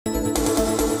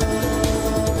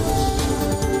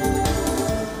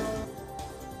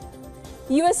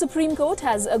US Supreme Court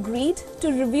has agreed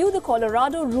to review the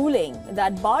Colorado ruling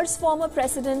that bars former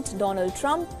President Donald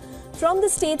Trump from the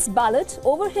state's ballot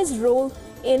over his role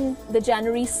in the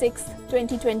January 6,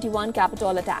 2021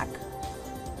 Capitol attack.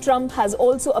 Trump has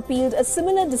also appealed a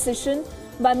similar decision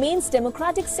by Maine's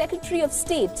Democratic Secretary of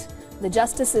State. The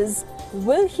justices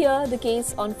will hear the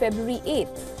case on February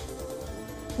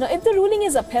 8th. Now, if the ruling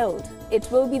is upheld, it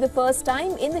will be the first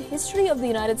time in the history of the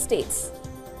United States.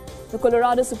 The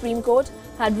Colorado Supreme Court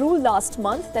had ruled last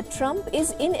month that Trump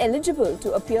is ineligible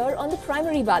to appear on the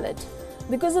primary ballot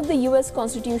because of the US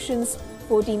Constitution's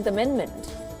 14th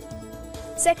Amendment.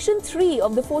 Section 3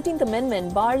 of the 14th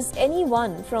Amendment bars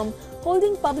anyone from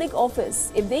holding public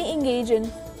office if they engage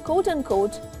in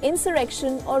quote-unquote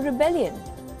insurrection or rebellion.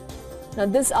 Now,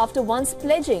 this after once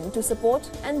pledging to support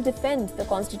and defend the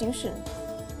Constitution.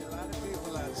 A lot of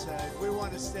people outside. We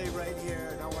want to stay right here,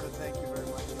 and I want to thank you very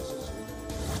much.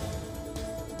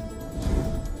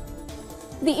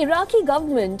 The Iraqi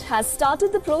government has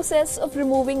started the process of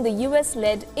removing the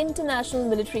US-led international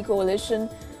military coalition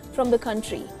from the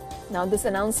country. Now, this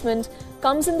announcement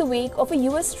comes in the wake of a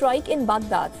US strike in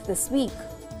Baghdad this week.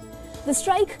 The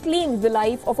strike claimed the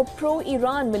life of a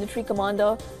pro-Iran military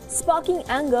commander, sparking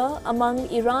anger among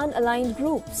Iran-aligned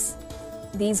groups.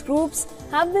 These groups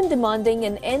have been demanding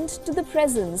an end to the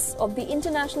presence of the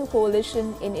international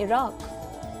coalition in Iraq.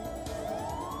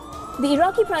 The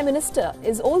Iraqi Prime Minister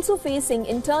is also facing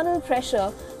internal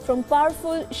pressure from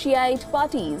powerful Shiite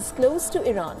parties close to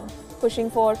Iran, pushing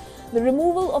for the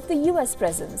removal of the US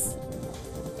presence.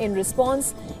 In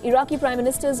response, Iraqi Prime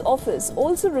Minister's office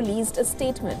also released a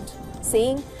statement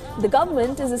saying the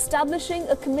government is establishing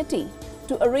a committee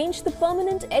to arrange the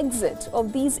permanent exit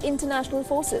of these international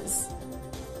forces.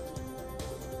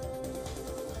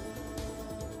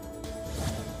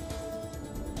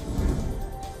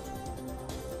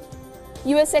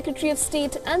 US Secretary of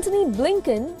State Antony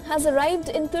Blinken has arrived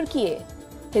in Turkey,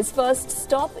 his first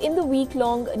stop in the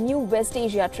week-long New West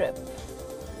Asia trip.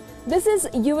 This is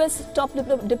US top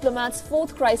diplomat's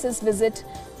fourth crisis visit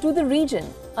to the region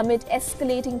amid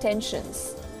escalating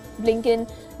tensions. Blinken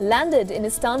landed in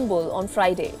Istanbul on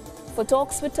Friday for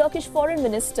talks with Turkish Foreign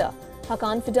Minister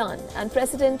Hakan Fidan and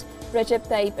President Recep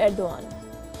Tayyip Erdogan.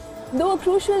 Though a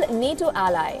crucial NATO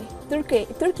ally,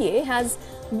 Turkey has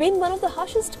been one of the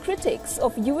harshest critics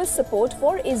of US support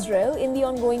for Israel in the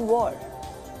ongoing war.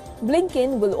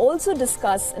 Blinken will also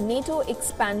discuss NATO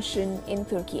expansion in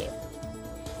Turkey.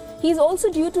 He is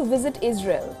also due to visit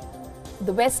Israel,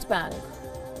 the West Bank,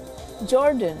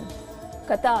 Jordan,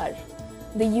 Qatar,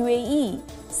 the UAE,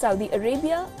 Saudi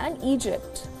Arabia and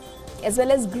Egypt, as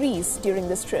well as Greece during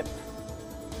this trip.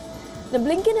 Now,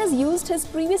 Blinken has used his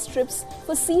previous trips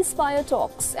for ceasefire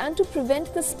talks and to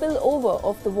prevent the spillover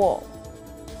of the war.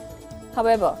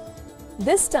 However,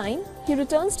 this time he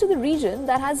returns to the region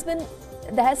that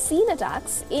has seen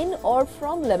attacks in or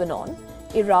from Lebanon,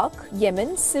 Iraq,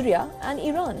 Yemen, Syria and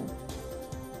Iran.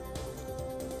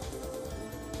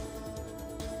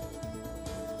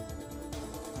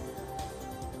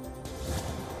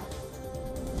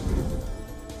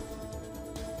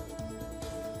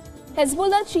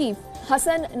 Hezbollah chief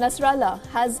Hassan Nasrallah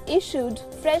has issued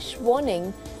fresh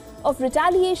warning of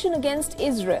retaliation against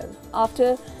Israel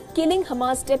after killing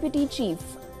Hamas deputy chief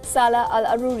Salah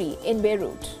al-Aruri in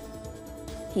Beirut.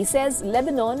 He says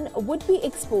Lebanon would be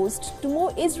exposed to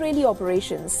more Israeli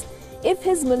operations if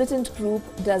his militant group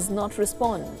does not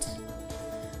respond.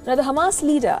 Now, the Hamas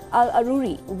leader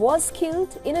al-Aruri was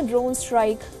killed in a drone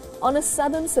strike on a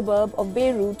southern suburb of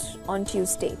Beirut on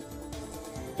Tuesday.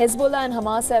 Hezbollah and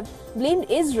Hamas have blamed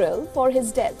Israel for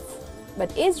his death,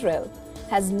 but Israel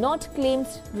has not claimed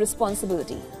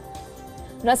responsibility.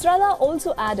 Nasrallah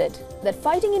also added that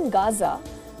fighting in Gaza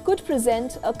could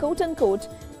present a quote-unquote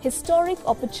historic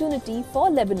opportunity for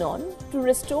Lebanon to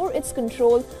restore its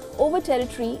control over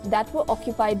territory that were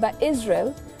occupied by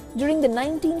Israel during the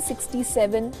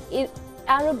 1967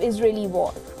 Arab-Israeli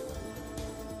War.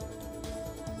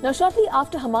 Now, shortly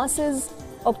after Hamas's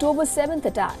October 7th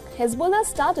attack, Hezbollah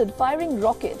started firing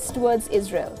rockets towards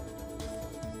Israel.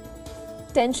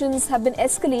 Tensions have been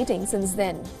escalating since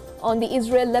then on the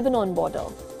Israel-Lebanon border.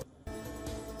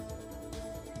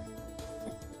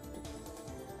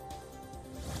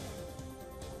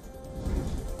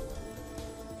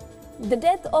 The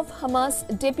death of Hamas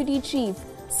deputy chief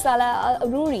Salah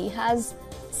al-Aruri has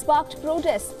sparked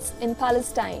protests in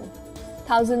Palestine.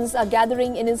 Thousands are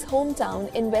gathering in his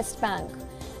hometown in West Bank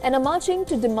and are marching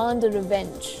to demand a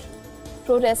revenge.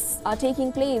 Protests are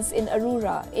taking place in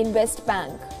Arura in West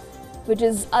Bank, which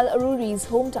is al-Aruri's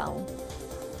hometown.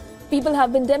 People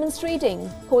have been demonstrating,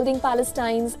 holding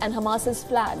Palestine's and Hamas's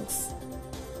flags.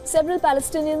 Several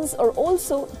Palestinians are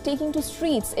also taking to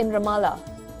streets in Ramallah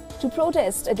to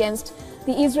protest against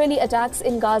the Israeli attacks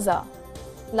in Gaza.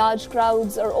 Large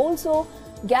crowds are also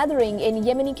gathering in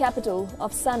Yemeni capital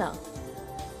of Sana'a.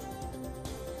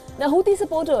 Now, Houthi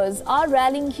supporters are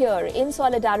rallying here in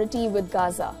solidarity with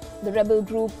Gaza. The rebel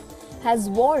group has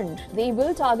warned they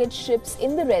will target ships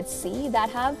in the Red Sea that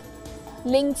have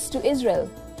links to Israel.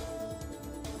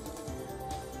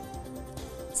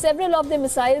 Several of their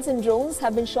missiles and drones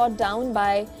have been shot down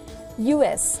by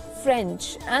US,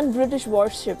 French and British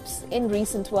warships in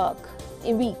recent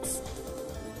weeks.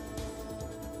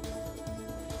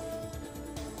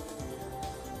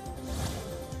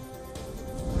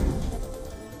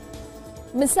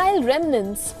 Missile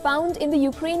remnants found in the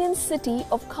Ukrainian city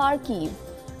of Kharkiv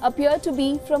appear to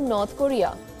be from North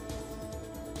Korea.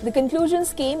 The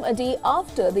conclusions came a day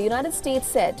after the United States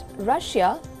said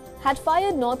Russia had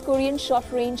fired North Korean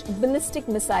short-range ballistic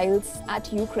missiles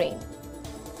at Ukraine.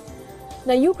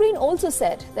 Now, Ukraine also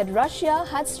said that Russia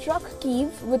had struck Kyiv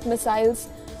with missiles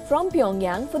from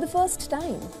Pyongyang for the first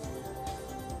time,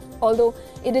 although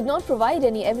it did not provide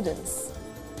any evidence.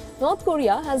 North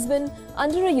Korea has been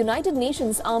under a United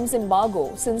Nations arms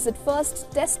embargo since it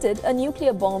first tested a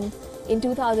nuclear bomb in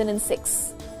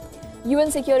 2006. UN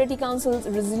Security Council's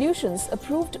resolutions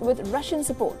approved with Russian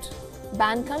support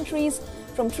ban countries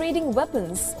from trading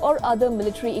weapons or other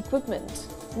military equipment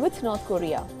with North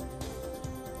Korea.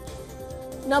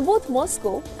 Now, both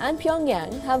Moscow and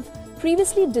Pyongyang have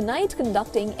previously denied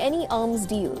conducting any arms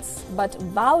deals, but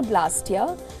vowed last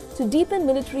year to deepen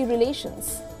military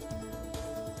relations.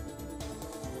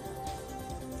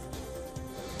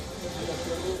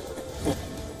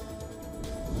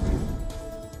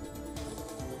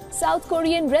 South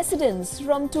Korean residents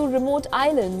from 2 remote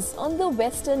islands on the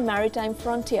western maritime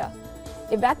frontier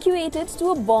evacuated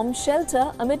to a bomb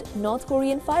shelter amid North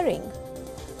Korean firing.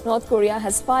 North Korea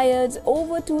has fired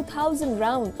over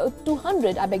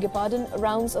 200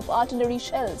 rounds of artillery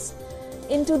shells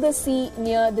into the sea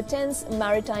near the tense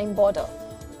maritime border.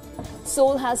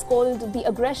 Seoul has called the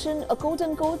aggression a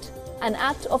quote-unquote an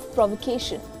act of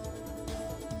provocation.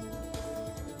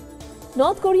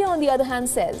 North Korea, on the other hand,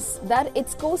 says that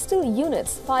its coastal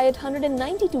units fired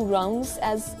 192 rounds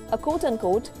as a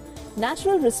quote-unquote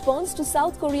natural response to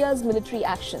South Korea's military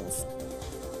actions.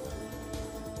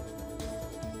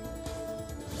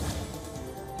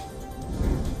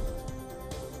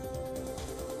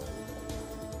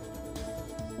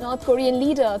 North Korean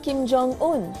leader Kim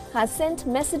Jong-un has sent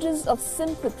messages of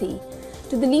sympathy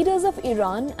to the leaders of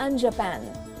Iran and Japan.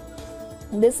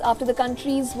 This after the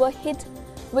countries were hit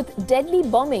with deadly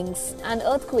bombings and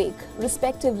earthquake,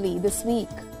 respectively, this week.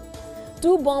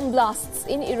 2 bomb blasts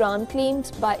in Iran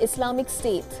claimed by Islamic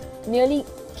State nearly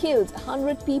killed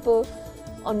 100 people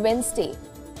on Wednesday,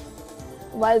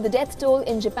 while the death toll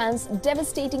in Japan's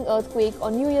devastating earthquake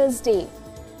on New Year's Day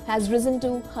has risen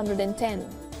to 110.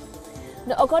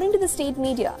 Now, according to the state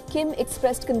media, Kim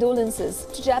expressed condolences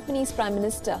to Japanese Prime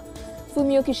Minister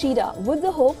Fumio Kishida with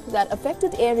the hope that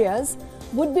affected areas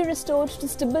would be restored to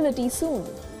stability soon.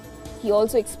 He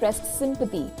also expressed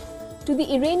sympathy to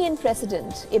the Iranian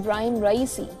President Ibrahim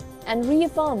Raisi and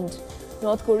reaffirmed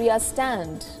North Korea's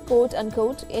stand,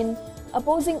 quote-unquote, in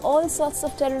opposing all sorts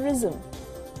of terrorism.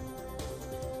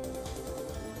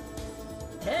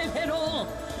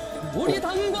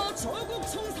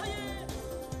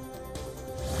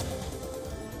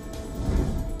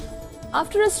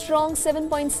 After a strong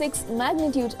 7.6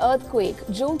 magnitude earthquake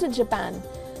jolted Japan,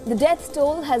 the death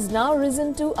toll has now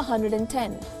risen to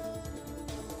 110.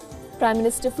 Prime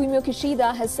Minister Fumio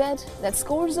Kishida has said that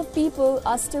scores of people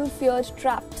are still feared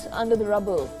trapped under the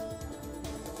rubble.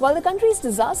 While the country's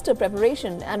disaster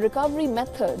preparation and recovery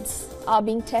methods are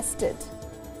being tested,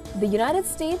 the United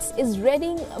States is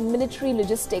readying military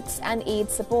logistics and aid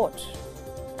support.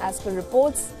 As per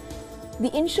reports,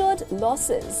 the insured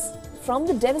losses from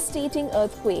the devastating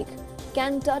earthquake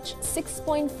can touch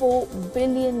 $6.4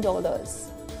 billion.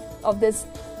 Of this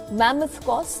mammoth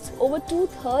cost, over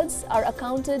 2/3 are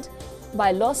accounted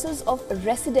by losses of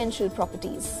residential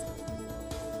properties.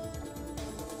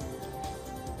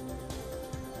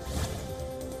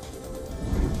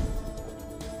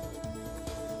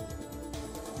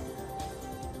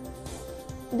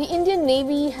 The Indian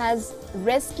Navy has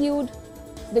rescued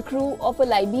the crew of a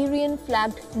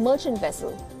Liberian-flagged merchant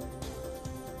vessel.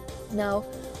 Now,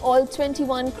 all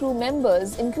 21 crew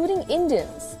members, including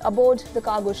Indians, aboard the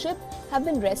cargo ship have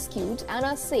been rescued and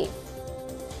are safe.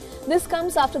 This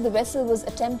comes after the vessel was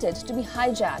attempted to be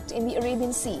hijacked in the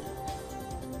Arabian Sea.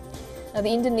 Now,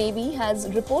 the Indian Navy has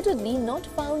reportedly not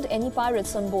found any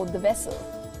pirates on board the vessel.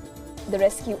 The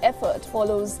rescue effort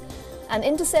follows an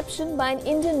interception by an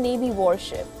Indian Navy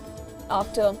warship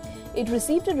after it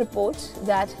received a report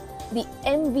that the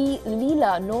MV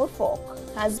Leela Norfolk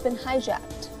has been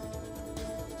hijacked.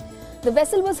 The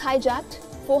vessel was hijacked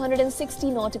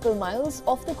 460 nautical miles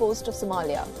off the coast of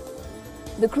Somalia.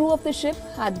 The crew of the ship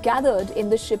had gathered in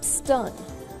the ship's stern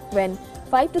when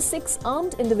 5 to 6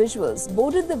 armed individuals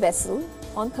boarded the vessel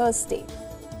on Thursday.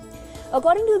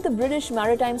 According to the British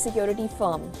maritime security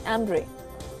firm Ambre,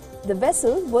 the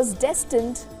vessel was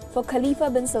destined for Khalifa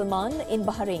bin Salman in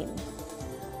Bahrain.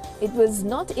 It was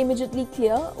not immediately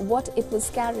clear what it was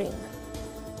carrying.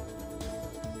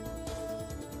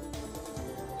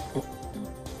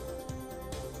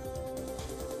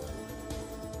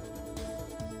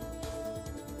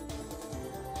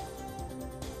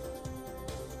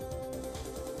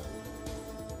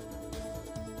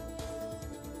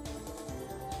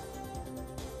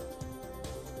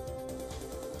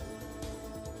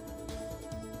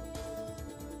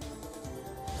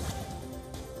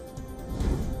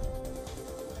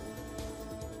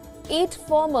 Eight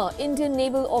former Indian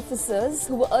naval officers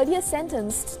who were earlier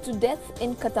sentenced to death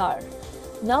in Qatar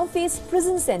now face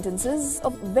prison sentences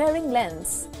of varying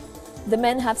lengths. The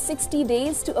men have 60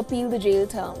 days to appeal the jail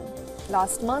term.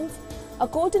 Last month, a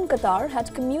court in Qatar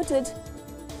had commuted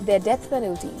their death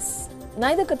penalties.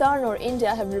 Neither Qatar nor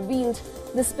India have revealed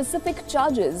the specific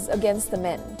charges against the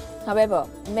men. However,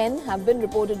 men have been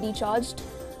reportedly charged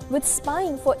with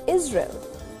spying for Israel.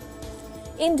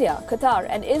 India, Qatar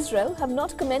and Israel have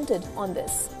not commented on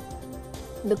this.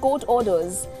 The court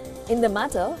orders in the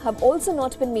matter have also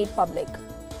not been made public.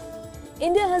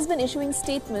 India has been issuing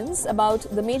statements about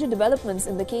the major developments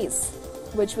in the case,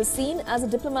 which was seen as a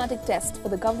diplomatic test for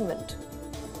the government.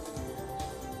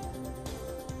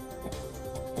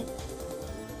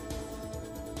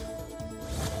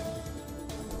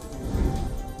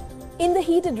 In the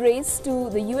heated race to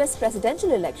the US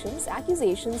presidential elections,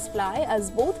 accusations fly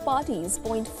as both parties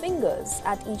point fingers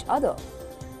at each other.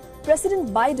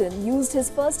 President Biden used his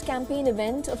first campaign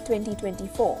event of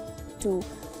 2024 to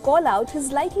call out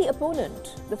his likely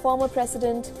opponent, the former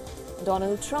President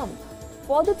Donald Trump,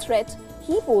 for the threat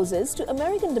he poses to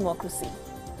American democracy.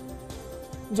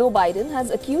 Joe Biden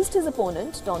has accused his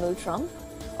opponent, Donald Trump,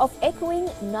 of echoing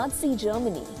Nazi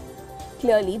Germany.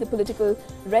 Clearly, the political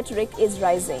rhetoric is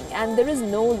rising, and there is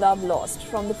no love lost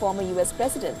from the former US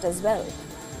president as well.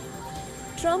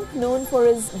 Trump, known for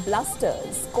his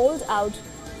blusters, called out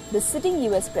the sitting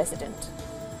US president.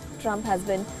 Trump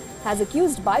has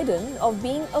accused Biden of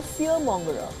being a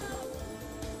fearmongerer.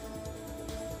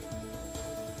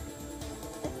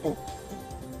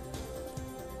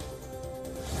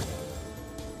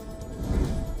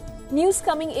 News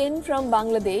coming in from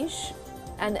Bangladesh.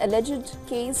 An alleged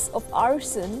case of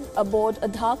arson aboard a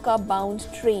Dhaka-bound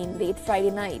train late Friday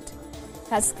night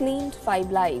has claimed 5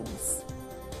 lives.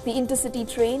 The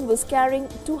intercity train was carrying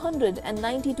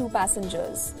 292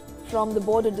 passengers from the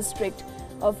border district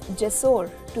of Jessore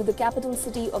to the capital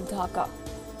city of Dhaka.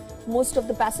 Most of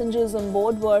the passengers on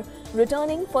board were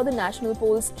returning for the national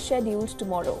polls scheduled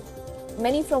tomorrow,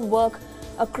 many from work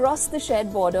across the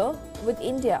shared border with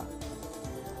India.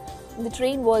 The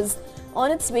train was on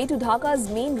its way to Dhaka's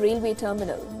main railway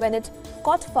terminal when it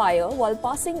caught fire while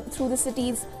passing through the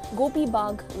city's Gopi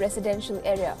Bagh residential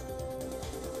area.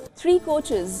 3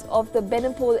 coaches of the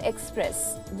Benapole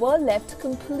Express were left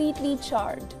completely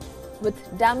charred,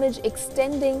 with damage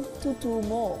extending to 2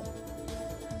 more.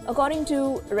 According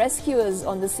to rescuers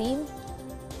on the scene,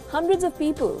 hundreds of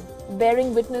people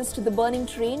bearing witness to the burning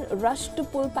train rushed to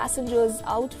pull passengers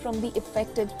out from the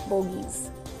affected bogies.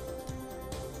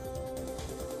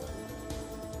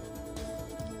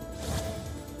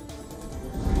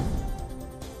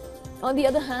 On the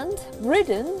other hand,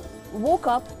 Britain woke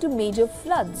up to major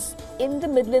floods in the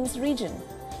Midlands region.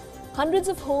 Hundreds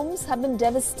of homes have been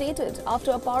devastated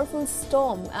after a powerful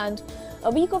storm, and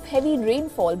a week of heavy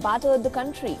rainfall battered the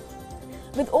country.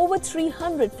 With over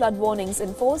 300 flood warnings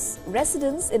in force,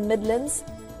 residents in Midlands,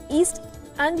 East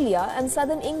Anglia and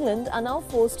southern England are now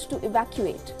forced to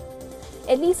evacuate.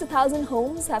 At least 1,000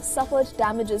 homes have suffered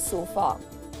damages so far.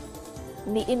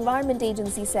 The Environment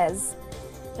Agency says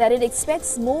that it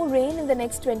expects more rain in the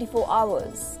next 24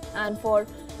 hours and for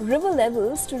river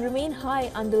levels to remain high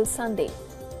until Sunday,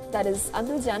 that is,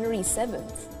 until January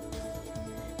 7th.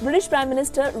 British Prime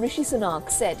Minister Rishi Sunak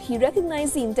said he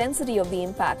recognized the intensity of the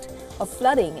impact of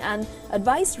flooding and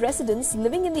advised residents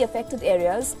living in the affected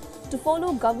areas to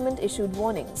follow government-issued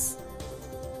warnings.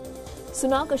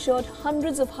 Sunak assured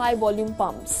hundreds of high-volume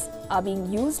pumps are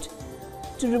being used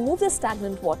to remove the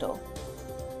stagnant water.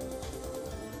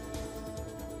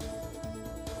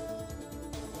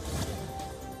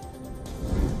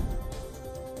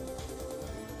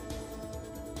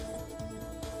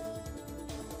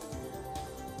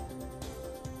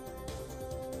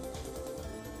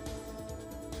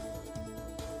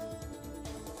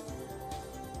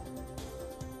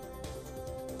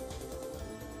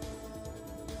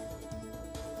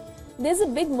 There's a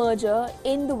big merger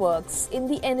in the works in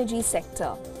the energy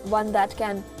sector, one that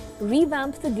can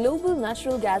revamp the global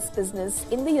natural gas business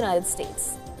in the United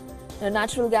States. Now,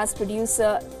 natural gas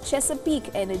producer Chesapeake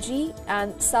Energy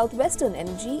and Southwestern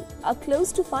Energy are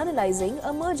close to finalizing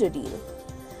a merger deal.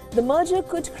 The merger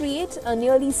could create a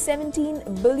nearly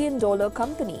 $17 billion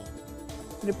company.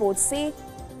 Reports say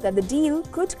that the deal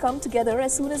could come together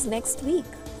as soon as next week.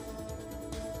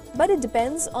 But it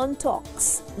depends on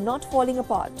talks not falling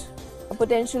apart. A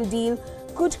potential deal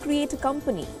could create a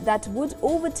company that would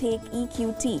overtake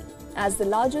EQT as the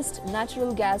largest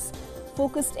natural gas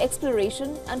focused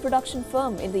exploration and production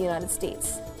firm in the United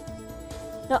States.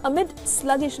 Now, amid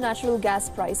sluggish natural gas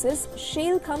prices,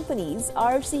 shale companies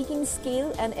are seeking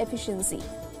scale and efficiency.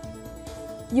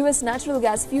 US natural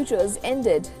gas futures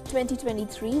ended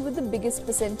 2023 with the biggest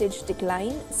percentage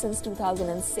decline since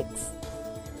 2006.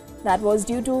 That was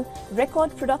due to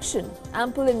record production,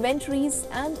 ample inventories,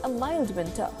 and a mild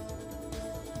winter.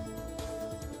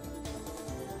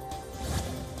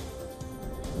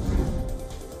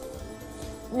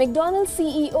 McDonald's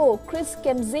CEO Chris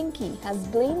Kempczynski has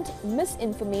blamed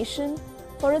misinformation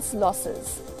for its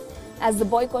losses as the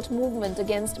boycott movement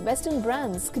against Western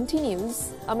brands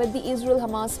continues amid the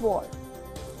Israel-Hamas war.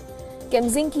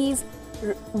 Kempczynski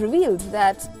revealed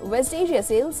that West Asia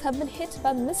sales have been hit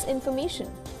by misinformation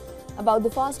about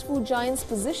the fast food giant's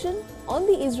position on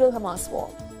the Israel-Hamas war.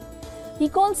 He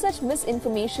called such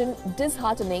misinformation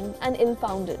disheartening and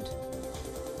ill-founded.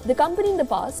 The company in the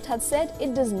past had said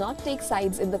it does not take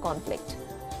sides in the conflict.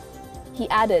 He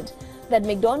added that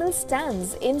McDonald's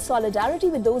stands in solidarity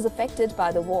with those affected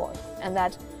by the war and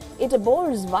that it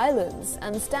abhors violence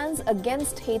and stands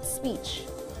against hate speech.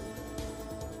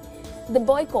 The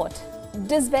boycott,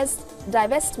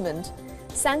 divestment,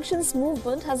 sanctions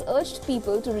movement has urged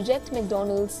people to reject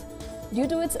McDonald's due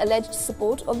to its alleged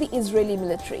support of the Israeli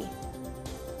military.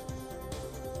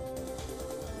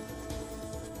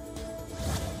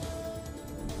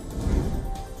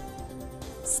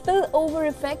 Spillover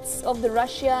effects of the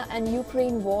Russia and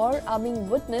Ukraine war are being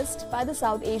witnessed by the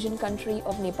South Asian country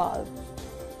of Nepal.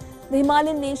 The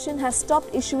Himalayan nation has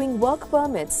stopped issuing work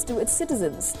permits to its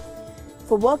citizens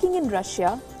for working in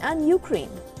Russia and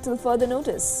Ukraine till further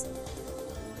notice.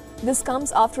 This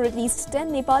comes after at least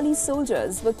 10 Nepali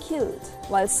soldiers were killed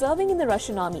while serving in the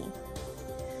Russian army.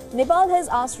 Nepal has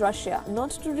asked Russia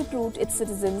not to recruit its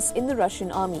citizens in the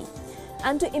Russian army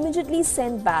and to immediately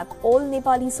send back all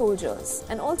Nepali soldiers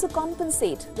and also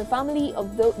compensate the families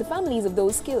of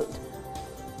those killed.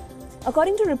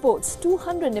 According to reports,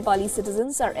 200 Nepali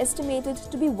citizens are estimated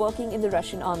to be working in the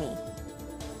Russian army.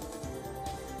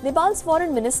 Nepal's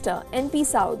Foreign Minister N.P.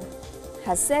 Saud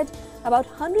has said about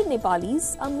 100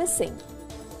 Nepalis are missing.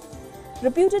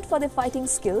 Reputed for their fighting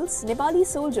skills, Nepali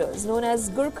soldiers known as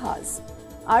Gurkhas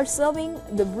are serving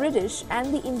the British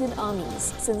and the Indian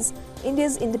armies since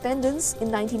India's independence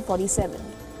in 1947.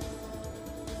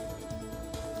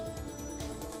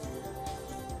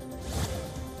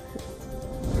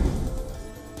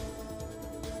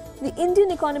 The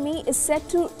Indian economy is set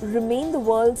to remain the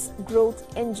world's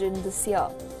growth engine this year.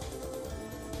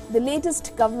 The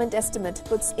latest government estimate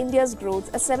puts India's growth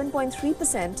at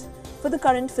 7.3% for the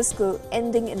current fiscal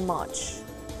ending in March.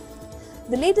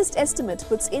 The latest estimate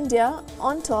puts India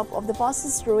on top of the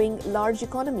fastest growing large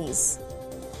economies.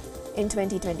 In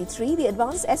 2023, the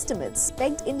advanced estimates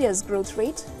pegged India's growth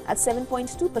rate at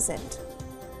 7.2%.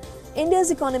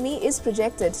 India's economy is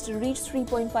projected to reach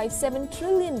 $3.57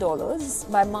 trillion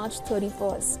by March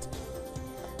 31st.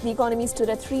 The economy stood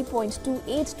at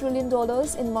 $3.28 trillion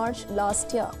in March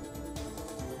last year.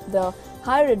 The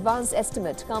higher advanced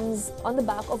estimate comes on the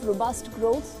back of robust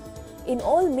growth in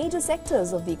all major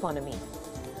sectors of the economy.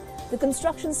 The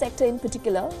construction sector in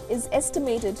particular is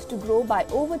estimated to grow by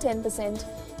over 10%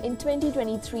 in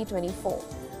 2023-24.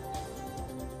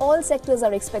 All sectors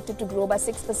are expected to grow by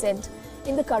 6%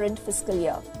 in the current fiscal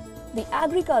year. The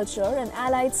agriculture and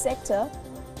allied sector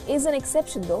is an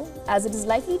exception though, as it is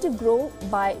likely to grow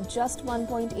by just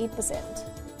 1.8%.